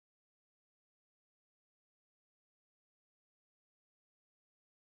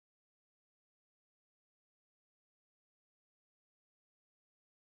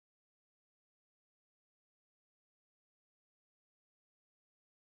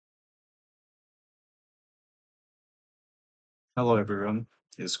Hello everyone,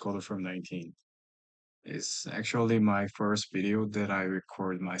 it's Caller from 19. It's actually my first video that I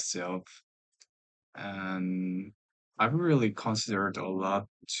record myself, and I've really considered a lot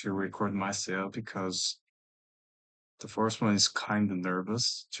to record myself because the first one is kind of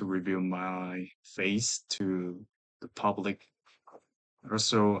nervous to reveal my face to the public.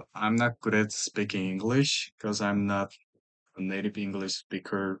 Also, I'm not good at speaking English because I'm not a native English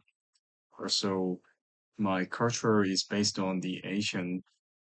speaker. Also, my culture is based on the Asian.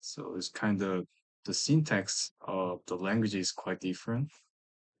 So it's kind of the syntax of the language is quite different.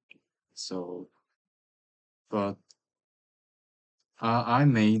 So, but I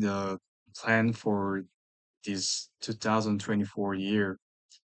made a plan for this 2024 year,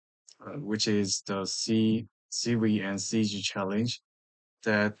 which is the CV and CG challenge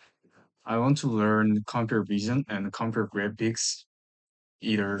that I want to learn computer vision and computer graphics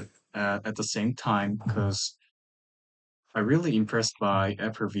either at the same time because I'm really impressed by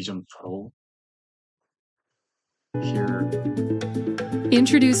Apple Vision Pro here.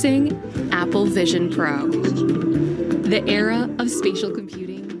 Introducing Apple Vision Pro. The era of spatial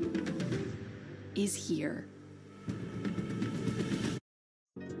computing is here.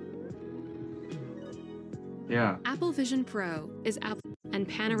 Yeah, Apple Vision Pro is Apple and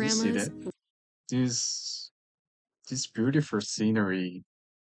you see panoramas. that? This this beautiful scenery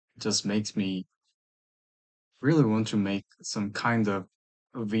just makes me really want to make some kind of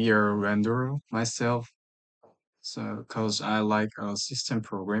VR render myself. So, because I like system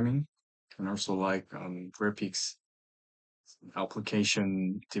programming and also like graphics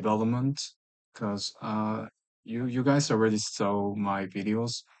application development. Because you guys already saw my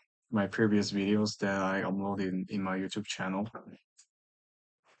videos, my previous videos that I uploaded in my YouTube channel.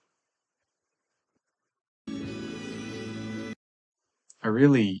 I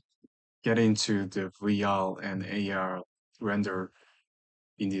really get into the VR and AR render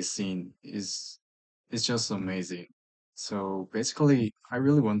in this scene is it's just amazing. So basically, I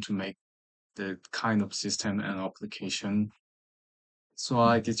really want to make the kind of system and application. So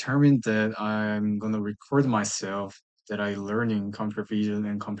I determined that I'm gonna record myself that I learning computer vision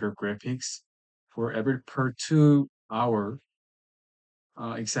and computer graphics for every per 2 hour,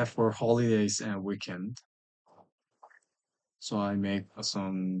 except for holidays and weekend. So I make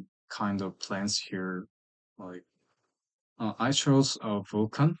some kind of plans here, like I chose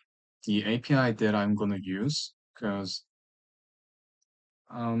Vulkan, the API that I'm gonna use, because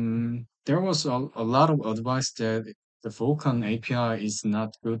there was a lot of advice that the Vulkan API is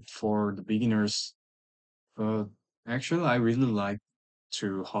not good for the beginners, but actually I really like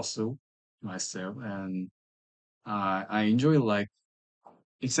to hustle myself, and I enjoy like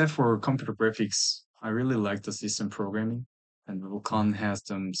except for computer graphics, I really like the system programming, and Vulkan has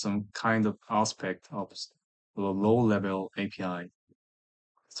some kind of aspect of the low level API.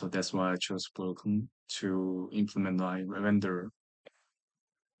 So that's why I chose Vulkan to implement my render.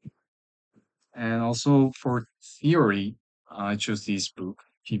 And also for theory, I chose this book,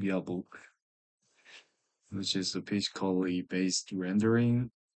 PBL book, which is a physically based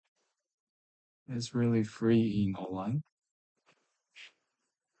rendering. It's really free in online.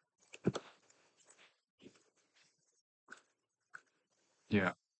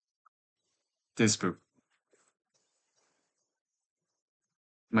 Yeah, this book.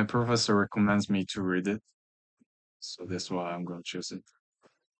 My professor recommends me to read it, so that's why I'm going to choose it.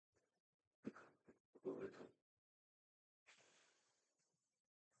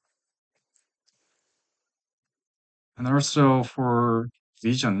 And also for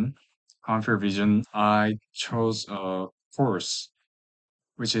vision, computer vision, I chose a course,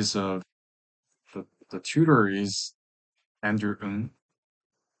 which is the tutor is Andrew Ng.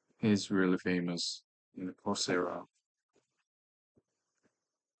 He's really famous in the Coursera.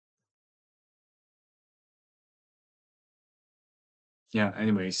 Yeah,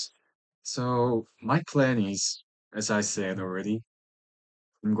 anyways. So my plan is, as I said already,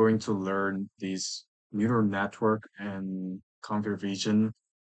 I'm going to learn this neural network and computer vision,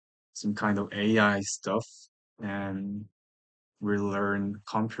 some kind of AI stuff, and we learn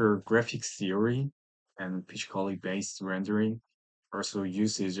computer graphics theory and physically based rendering, also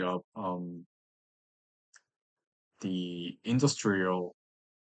usage of the industrial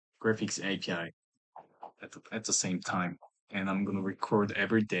graphics API at the same time. And I'm gonna record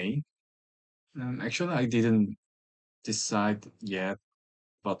every day. Actually, I didn't decide yet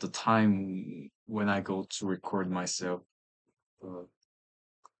about the time when I go to record myself. Uh,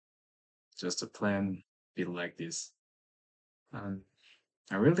 just a plan be like this. Um,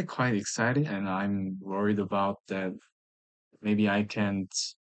 I'm really quite excited, and I'm worried about that. Maybe I can't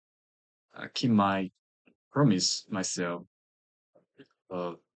keep my promise myself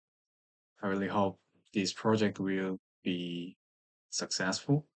But I really hope this project will be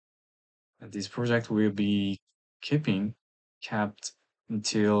successful, and this project will be keeping kept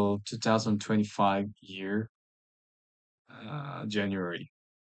until 2025 year January.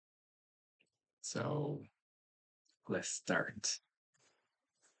 So let's start.